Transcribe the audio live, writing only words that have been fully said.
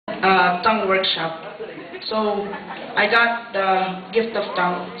tongue workshop. So I got the gift of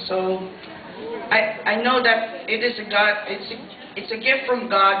tongue. So I know that it is a God. It's a gift from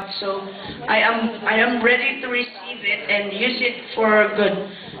God. So I am ready to receive it and use it for good.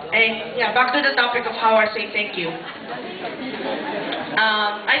 And yeah, back to the topic of how I say thank you.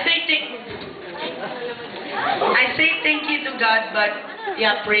 I say thank you to God, but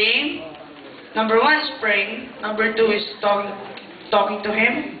yeah, praying. Number one is praying. Number two is talking to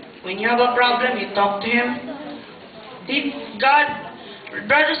Him. When you have a problem, you talk to Him. God,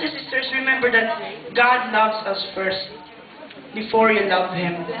 brothers and sisters, remember that God loves us first before you love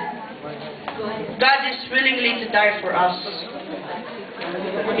Him. God is willingly to die for us.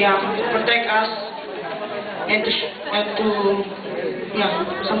 Yeah, to protect us and to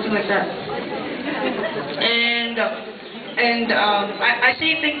yeah, something like that. And I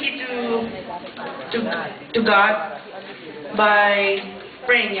say thank you to God by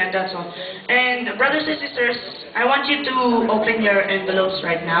praying. Yeah, that's all. And brothers and sisters, I want you to open your envelopes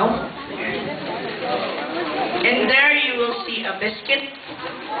right now. And there you will see a biscuit.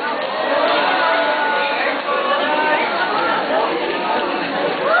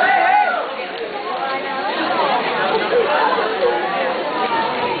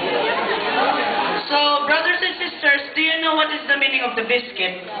 So, brothers and sisters, do you know what is the meaning of the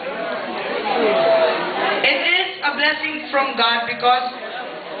biscuit? It is a blessing from God because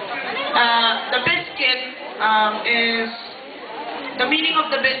the biscuit is, the meaning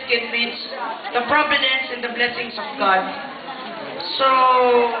of the biscuit means the providence and the blessings of God. So,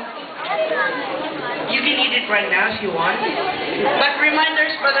 you can eat it right now if you want. But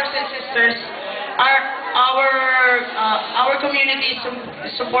reminders, brothers and sisters, our community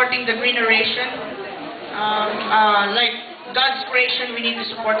is supporting the green generation. Like God's creation, we need to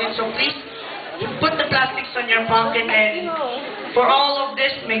support it. So please put the plastics on your pocket, and for all of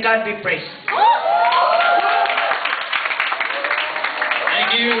this, may God be praised.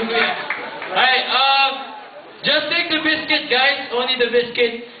 Thank you. Alright, just take the biscuit, guys. Only the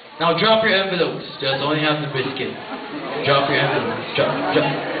biscuit. Now drop your envelopes. Just only have the biscuit. Drop your envelopes. Drop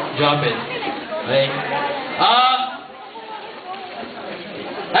it. Okay.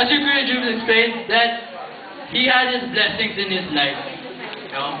 As your Kuya Jubes explained, that he had his blessings in his life.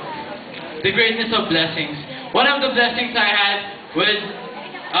 You know, the greatness of blessings. One of the blessings I had was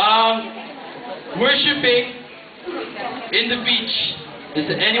worshiping in the beach. Has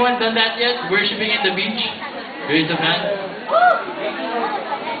anyone done that yet? Worshipping in the beach? Raise a hand.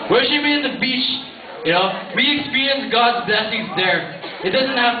 Worshipping in the beach, you know, we experience God's blessings there. It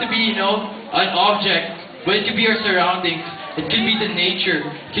doesn't have to be, you know, an object, but it could be our surroundings. It could be the nature.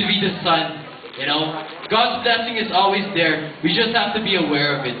 It could be the sun. You know, God's blessing is always there. We just have to be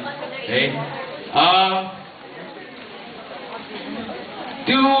aware of it. Okay?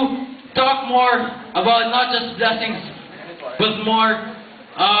 To talk more about not just blessings, but more,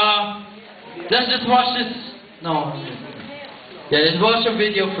 let's just watch this. No. Yeah, let's watch a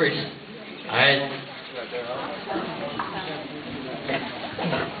video first. Alright.